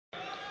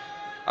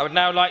I would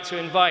now like to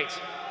invite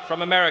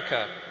from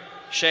America,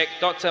 Shaykh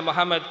Dr.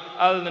 Muhammad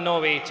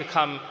Al-Ninowi to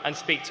come and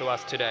speak to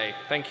us today.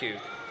 Thank you.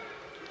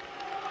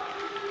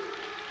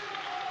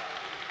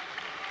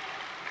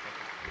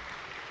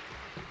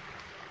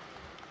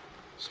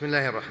 بسم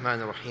الله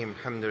الرحمن الرحيم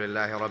الحمد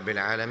لله رب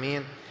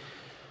العالمين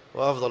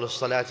وأفضل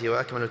الصلاة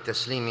وأكمل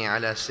التسليم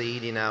على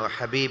سيدنا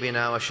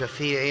وحبيبنا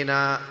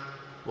وشفيعنا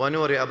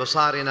ونور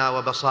أبصارنا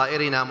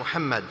وبصائرنا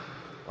محمد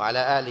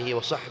وعلى آله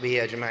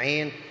وصحبه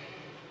أجمعين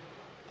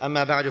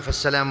أما بعد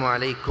فالسلام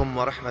عليكم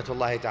ورحمة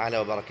الله تعالى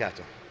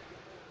وبركاته.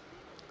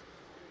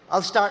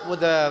 I'll start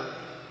with a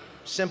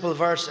simple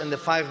verse in the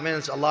 5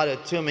 minutes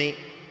allotted to me,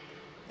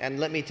 and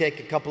let me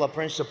take a couple of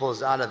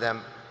principles out of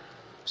them.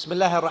 بسم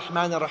الله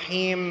الرحمن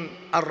الرحيم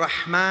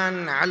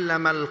الرحمن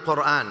علم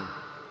القرآن.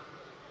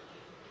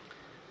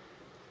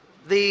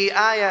 The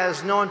ayah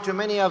is known to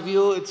many of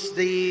you. It's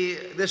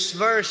this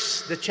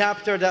verse, the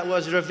chapter that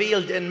was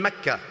revealed in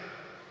Mecca,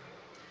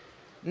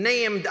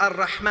 named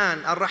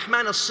Ar-Rahman.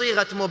 Ar-Rahman is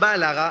صيغة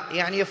مبالغة,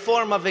 يعني a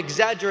form of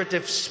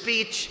exaggerative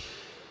speech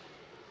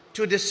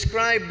to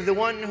describe the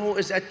one who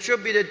is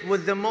attributed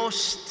with the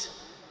most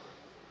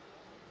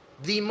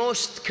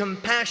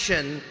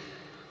compassion,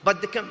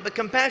 but the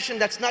compassion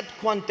that's not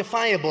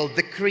quantifiable.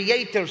 The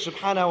Creator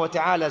subhanahu wa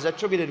ta'ala is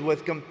attributed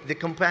with the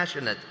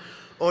compassionate,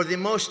 or the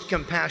most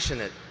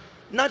compassionate,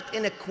 not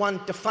in a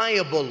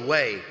quantifiable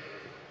way,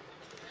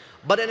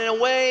 but in a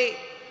way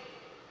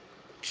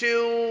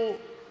to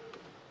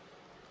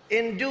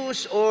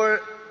induce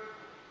or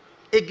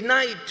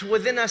ignite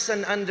within us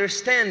an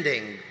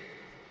understanding.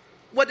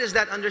 What is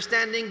that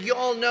understanding? You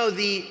all know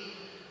the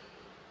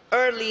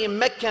early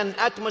Meccan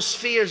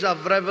atmospheres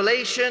of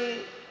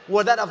revelation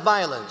were that of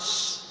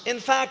violence. In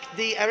fact,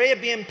 the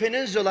Arabian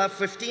Peninsula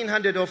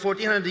 1500 or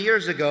 1400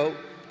 years ago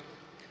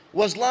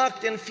was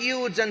locked in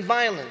feuds and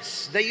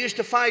violence. They used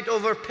to fight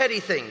over petty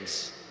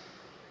things.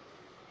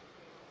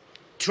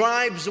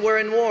 Tribes were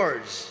in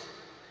wars.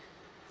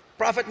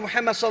 Prophet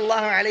Muhammad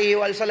sallallahu alaihi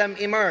wasallam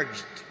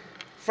emerged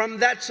from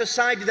that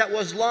society that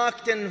was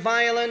locked in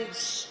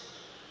violence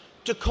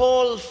to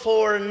call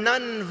for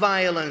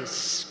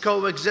non-violence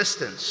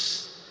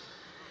coexistence.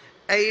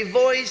 A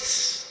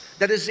voice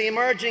that is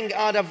emerging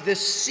out of this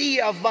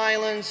sea of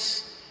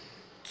violence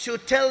to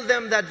tell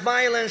them that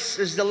violence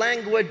is the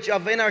language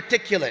of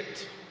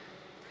inarticulate.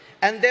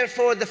 And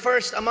therefore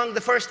among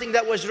the first thing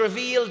that was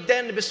revealed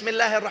then,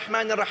 Bismillah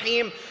ar-Rahman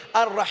ar-Rahim,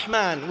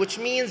 Ar-Rahman, which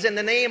means in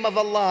the name of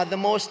Allah, the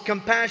most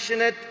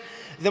compassionate,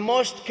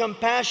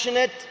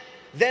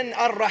 then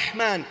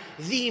Ar-Rahman,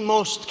 the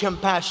most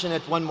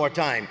compassionate, one more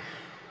time.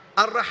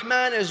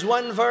 Ar-Rahman is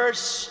one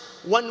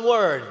verse, one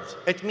word.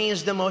 It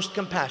means the most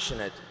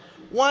compassionate.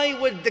 Why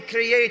would the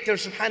Creator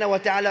subhanahu wa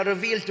ta'ala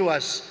reveal to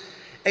us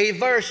a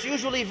verse?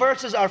 Usually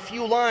verses are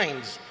few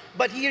lines,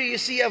 but here you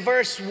see a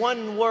verse,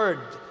 one word,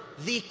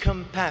 the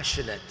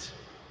compassionate.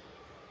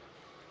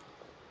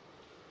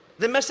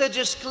 The message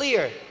is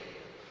clear.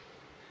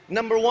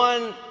 Number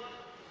one,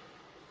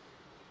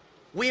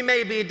 we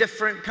may be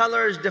different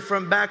colors,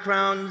 different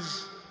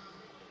backgrounds,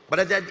 but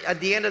at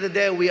the end of the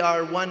day, we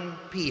are one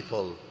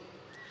people.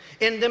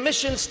 In the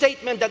mission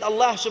statement that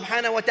Allah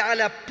subhanahu wa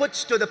ta'ala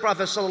puts to the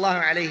Prophet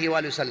sallallahu alayhi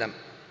wa sallam,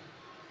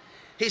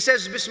 he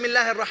says,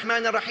 Bismillah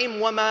ar-Rahman ar-Rahim,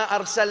 وَمَا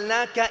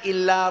أَرْسَلْنَاكَ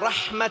إِلَّا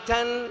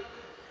رَحْمَةً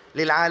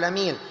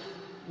لِلْعَالَمِينَ.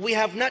 We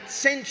have not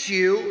sent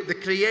you, the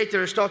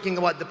Creator is talking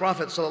about the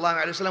Prophet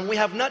sallallahu alayhi wa sallam, we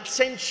have not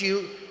sent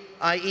you,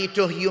 i.e.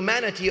 to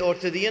humanity or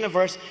to the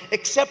universe,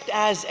 except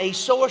as a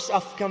source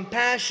of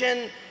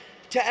compassion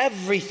to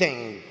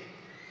everything,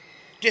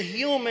 to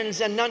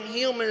humans and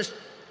non-humans,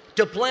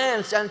 to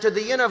plants and to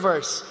the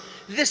universe.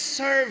 This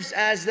serves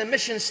as the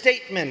mission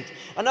statement.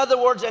 In other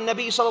words,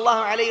 Nabi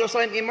sallallahu alayhi wa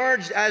sallam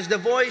emerged as the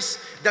voice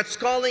that's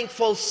calling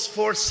for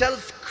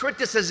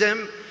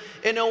self-criticism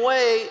in a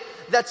way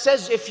that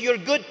says, if you're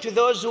good to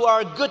those who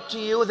are good to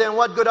you, then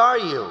what good are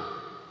you?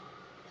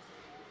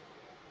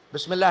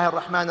 Bismillah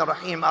ar-Rahman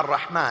ar-Rahim,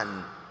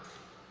 Ar-Rahman.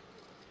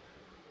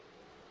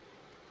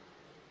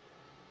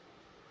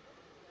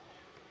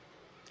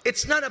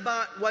 It's not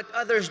about what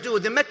others do.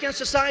 The Meccan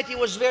society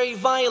was very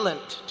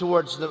violent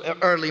towards the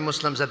early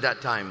Muslims at that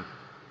time.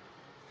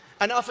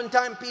 And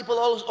oftentimes people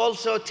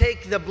also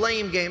take the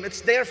blame game.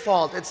 It's their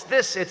fault, it's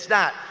this, it's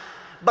that.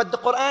 But the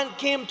Quran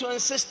came to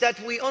insist that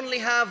we only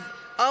have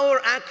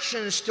our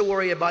actions to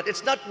worry about.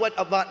 It's not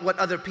about what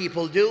other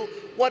people do.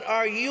 What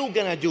are you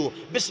gonna do?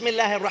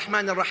 Bismillah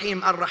ar-Rahman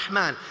ar-Rahim,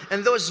 Ar-Rahman.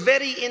 And those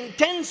very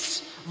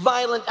intense,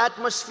 violent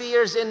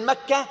atmospheres in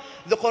Mecca,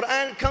 the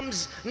Quran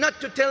comes not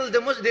to tell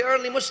the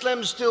early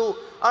Muslims to,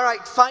 all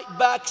right, fight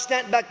back,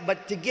 stand back,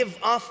 but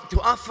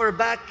to offer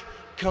back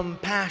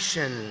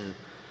compassion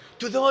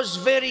to those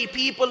very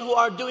people who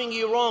are doing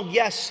you wrong.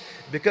 Yes,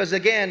 because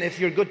again, if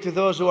you're good to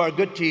those who are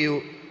good to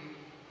you,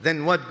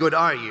 then what good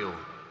are you?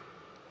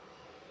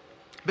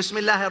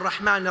 Bismillah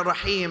ar-Rahman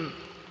ar-Rahim,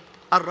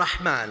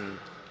 Ar-Rahman.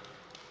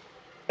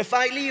 If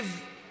I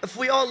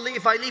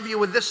leave you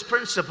with this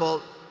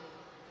principle,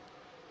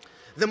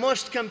 the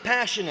most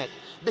compassionate.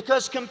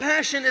 Because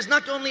compassion is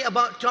not only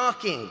about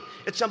talking,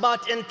 it's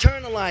about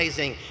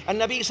internalizing.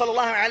 And Nabi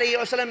sallallahu alayhi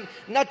wa sallam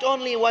not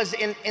only was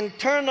in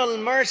internal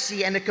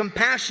mercy and a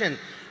compassion,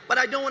 but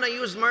I don't want to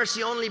use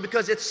mercy only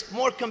because it's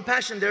more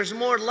compassion, there's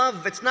more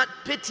love. It's not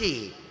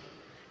pity,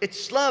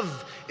 it's love.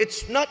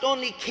 It's not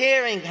only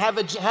caring,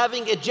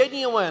 having a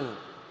genuine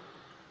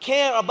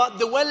care about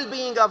the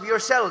well-being of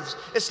yourselves.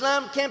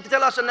 Islam came to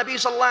tell us, and Nabi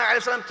sallallahu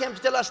alayhi wa sallam came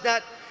to tell us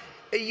that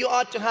you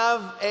ought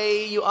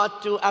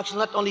to actually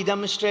not only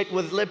demonstrate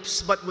with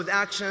lips but with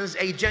actions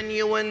a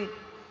genuine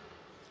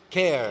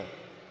care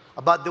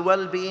about the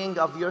well-being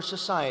of your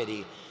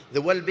society,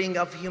 the well-being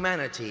of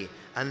humanity,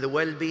 and the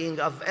well-being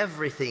of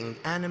everything,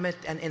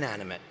 animate and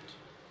inanimate.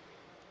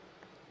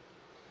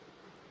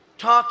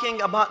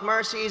 Talking about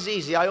mercy is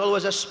easy. I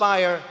always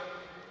aspire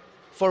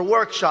for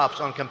workshops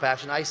on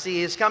compassion. I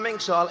see he's coming,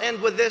 so I'll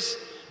end with this.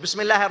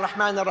 Bismillah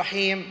ar-Rahman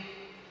ar-Rahim.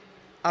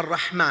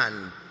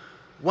 Ar-Rahman.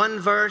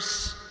 One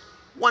verse,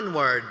 one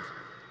word.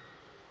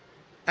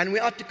 And we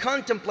ought to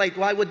contemplate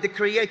why would the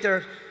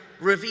Creator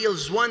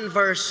reveals one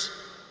verse,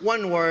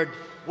 one word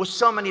with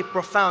so many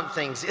profound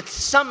things. It's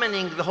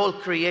summoning the whole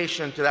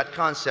creation to that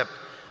concept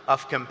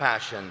of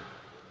compassion.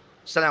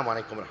 Assalamu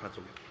alaikum wa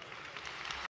rahmatullah.